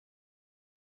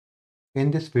In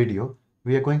this video,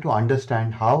 we are going to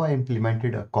understand how I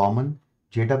implemented a common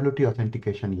JWT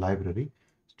authentication library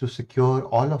to secure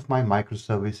all of my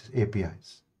microservice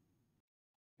APIs.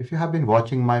 If you have been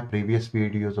watching my previous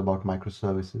videos about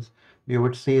microservices, you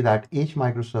would see that each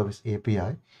microservice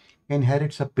API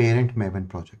inherits a parent Maven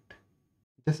project.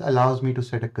 This allows me to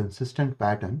set a consistent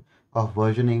pattern of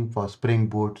versioning for Spring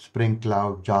Boot, Spring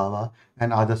Cloud, Java,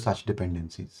 and other such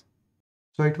dependencies.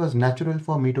 So it was natural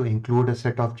for me to include a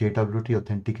set of JWT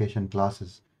authentication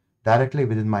classes directly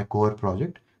within my core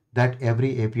project that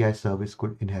every API service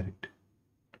could inherit.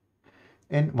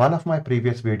 In one of my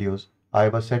previous videos, I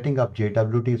was setting up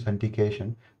JWT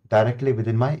authentication directly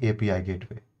within my API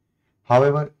gateway.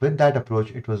 However, with that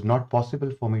approach, it was not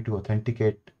possible for me to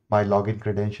authenticate my login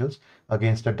credentials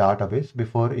against a database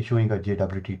before issuing a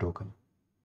JWT token.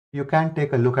 You can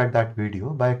take a look at that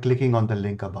video by clicking on the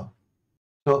link above.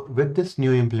 So with this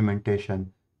new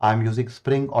implementation, I'm using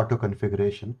Spring Auto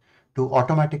Configuration to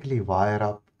automatically wire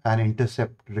up and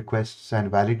intercept requests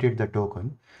and validate the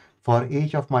token for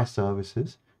each of my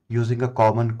services using a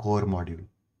common core module.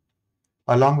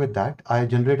 Along with that, I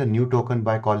generate a new token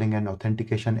by calling an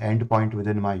authentication endpoint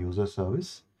within my user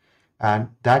service, and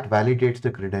that validates the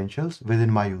credentials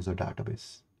within my user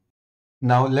database.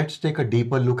 Now let's take a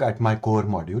deeper look at my core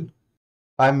module.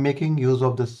 I'm making use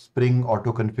of the Spring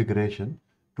Auto Configuration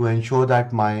to ensure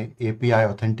that my API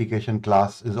authentication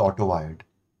class is auto-wired.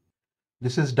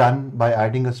 This is done by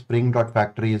adding a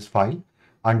spring.factories file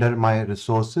under my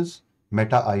resources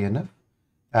meta-inf,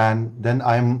 and then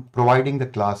I'm providing the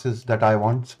classes that I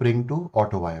want Spring to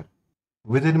auto-wire.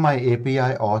 Within my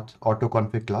API auth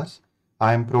autoconfig class,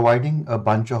 I am providing a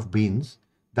bunch of beans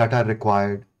that are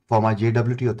required for my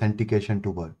JWT authentication to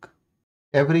work.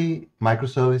 Every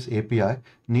microservice API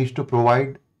needs to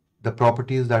provide the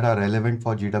properties that are relevant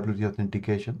for JWT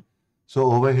authentication.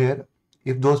 So over here,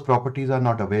 if those properties are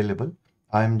not available,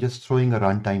 I'm just throwing a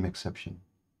runtime exception.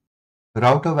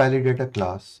 Router validator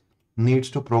class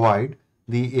needs to provide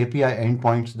the API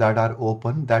endpoints that are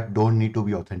open that don't need to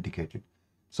be authenticated.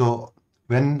 So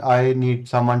when I need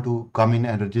someone to come in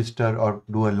and register or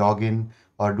do a login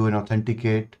or do an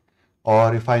authenticate,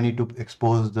 or if I need to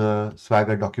expose the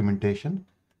Swagger documentation,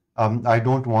 I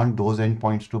don't want those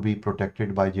endpoints to be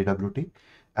protected by JWT.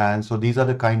 And so these are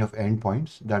the kind of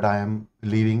endpoints that I am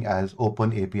leaving as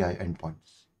open API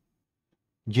endpoints.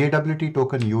 JWT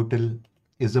Token Util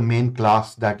is the main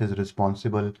class that is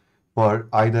responsible for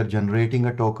either generating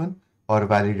a token or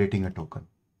validating a token.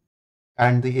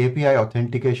 And the API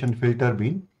authentication filter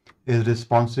bean is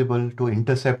responsible to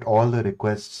intercept all the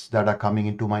requests that are coming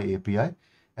into my API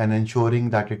and ensuring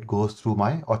that it goes through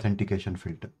my authentication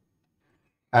filter.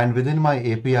 And within my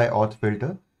API auth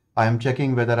filter, I am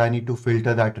checking whether I need to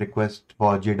filter that request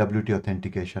for JWT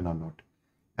authentication or not.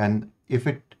 And if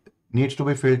it needs to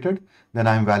be filtered, then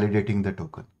I'm validating the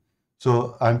token.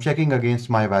 So I'm checking against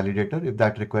my validator if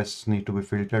that request needs to be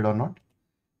filtered or not.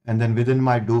 And then within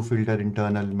my doFilter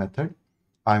internal method,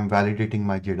 I'm validating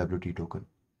my JWT token.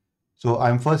 So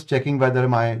I'm first checking whether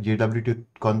my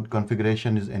JWT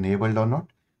configuration is enabled or not.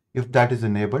 If that is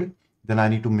enabled, then I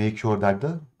need to make sure that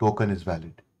the token is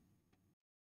valid.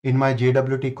 In my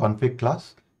JWT config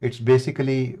class, it's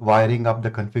basically wiring up the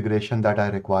configuration that I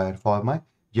require for my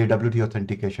JWT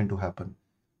authentication to happen.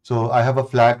 So I have a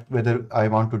flag whether I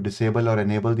want to disable or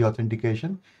enable the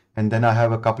authentication, and then I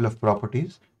have a couple of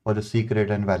properties for the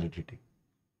secret and validity.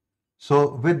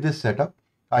 So with this setup,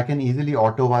 I can easily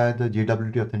auto-wire the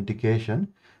JWT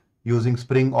authentication using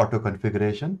Spring Auto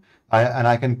Configuration, and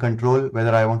I can control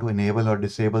whether I want to enable or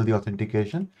disable the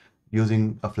authentication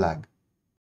using a flag.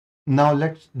 Now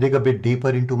let's dig a bit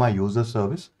deeper into my user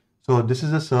service. So this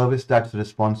is a service that's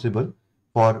responsible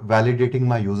for validating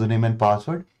my username and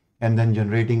password and then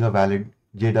generating a valid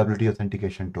JWT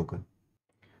authentication token.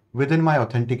 Within my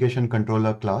authentication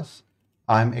controller class,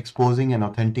 I'm exposing an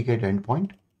authenticate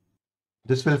endpoint.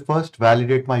 This will first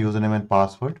validate my username and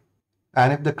password.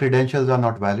 And if the credentials are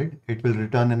not valid, it will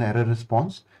return an error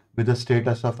response with the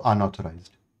status of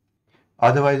unauthorized.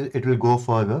 Otherwise, it will go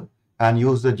further and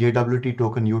use the JWT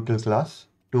Token Util Class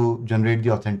to generate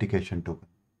the authentication token.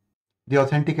 The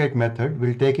authenticate method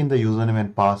will take in the username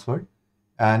and password,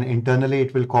 and internally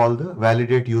it will call the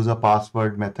validate user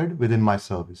password method within my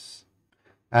service.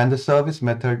 And the service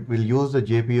method will use the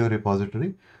JPO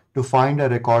repository to find a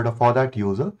record for that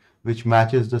user which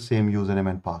matches the same username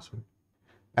and password.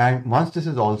 And once this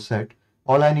is all set,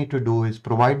 all I need to do is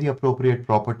provide the appropriate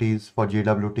properties for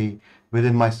JWT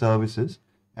within my services,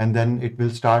 and then it will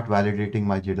start validating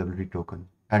my JWT token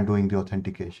and doing the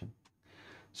authentication.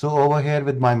 So over here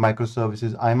with my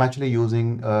microservices, I'm actually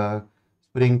using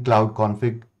Spring Cloud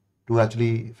Config to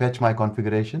actually fetch my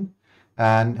configuration.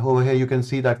 And over here, you can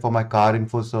see that for my car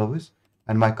info service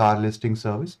and my car listing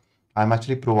service, I'm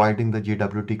actually providing the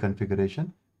JWT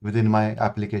configuration within my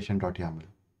application.yaml.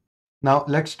 Now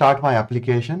let's start my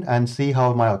application and see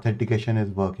how my authentication is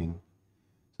working.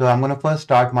 So I'm going to first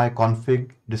start my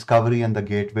config, discovery, and the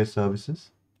gateway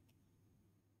services.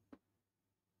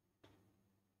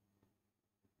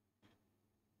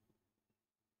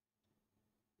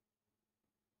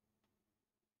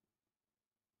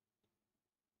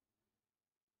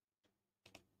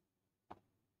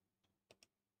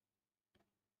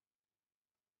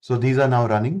 So these are now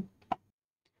running.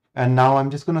 And now I'm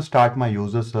just going to start my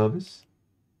user service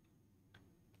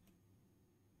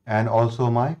and also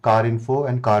my car info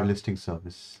and car listing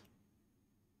service.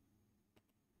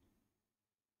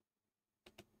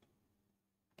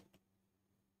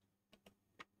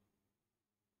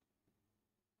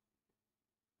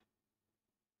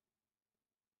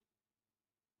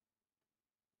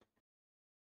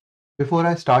 Before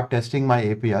I start testing my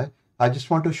API, I just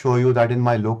want to show you that in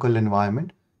my local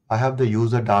environment, I have the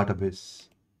user database.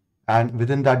 And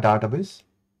within that database,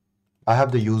 I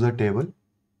have the user table.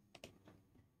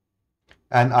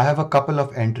 And I have a couple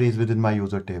of entries within my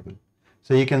user table.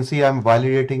 So you can see I'm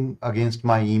validating against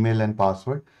my email and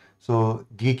password. So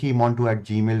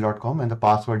geekymontu@gmail.com and the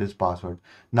password is password.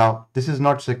 Now, this is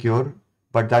not secure,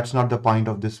 but that's not the point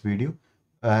of this video,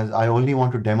 as I only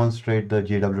want to demonstrate the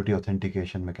JWT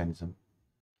authentication mechanism.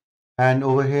 And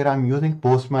over here, I'm using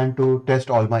Postman to test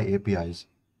all my APIs.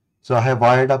 So I have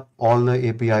wired up all the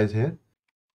APIs here.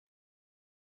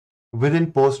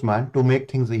 Within Postman, to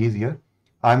make things easier,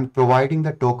 I'm providing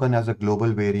the token as a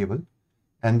global variable.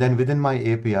 And then within my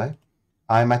API,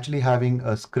 I'm actually having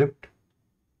a script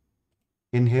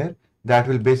in here that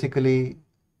will basically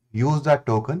use that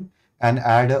token and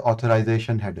add an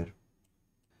authorization header.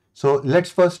 So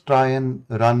let's first try and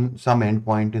run some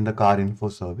endpoint in the car info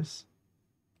service.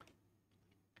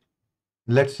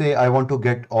 Let's say I want to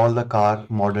get all the car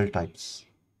model types.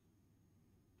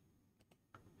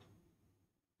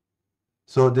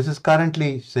 So this is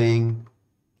currently saying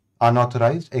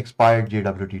unauthorized expired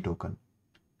JWT token.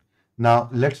 Now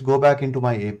let's go back into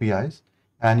my APIs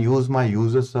and use my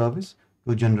user service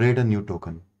to generate a new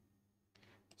token.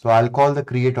 So I'll call the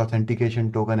create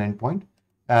authentication token endpoint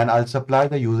and I'll supply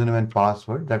the username and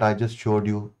password that I just showed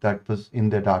you that was in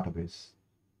the database.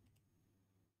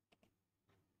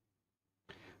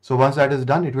 So once that is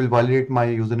done, it will validate my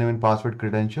username and password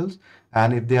credentials.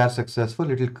 And if they are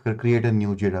successful, it will create a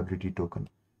new JWT token.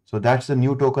 So that's the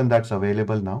new token that's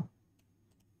available now.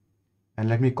 And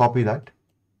let me copy that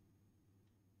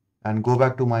and go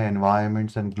back to my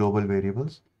environments and global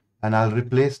variables. And I'll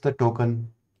replace the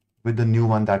token with the new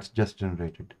one that's just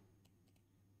generated.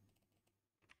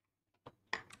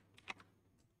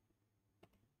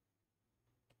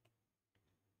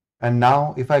 And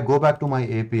now if I go back to my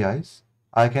APIs,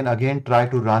 I can again try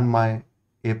to run my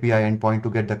API endpoint to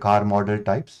get the car model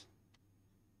types.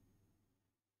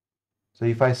 So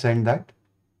if I send that,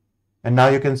 and now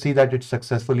you can see that it's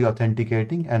successfully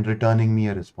authenticating and returning me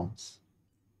a response.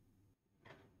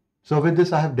 So with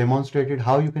this, I have demonstrated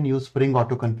how you can use Spring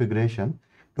Auto configuration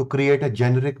to create a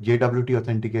generic JWT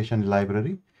authentication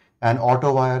library and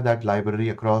auto-wire that library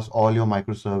across all your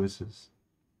microservices.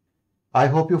 I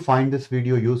hope you find this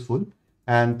video useful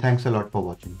and thanks a lot for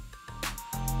watching.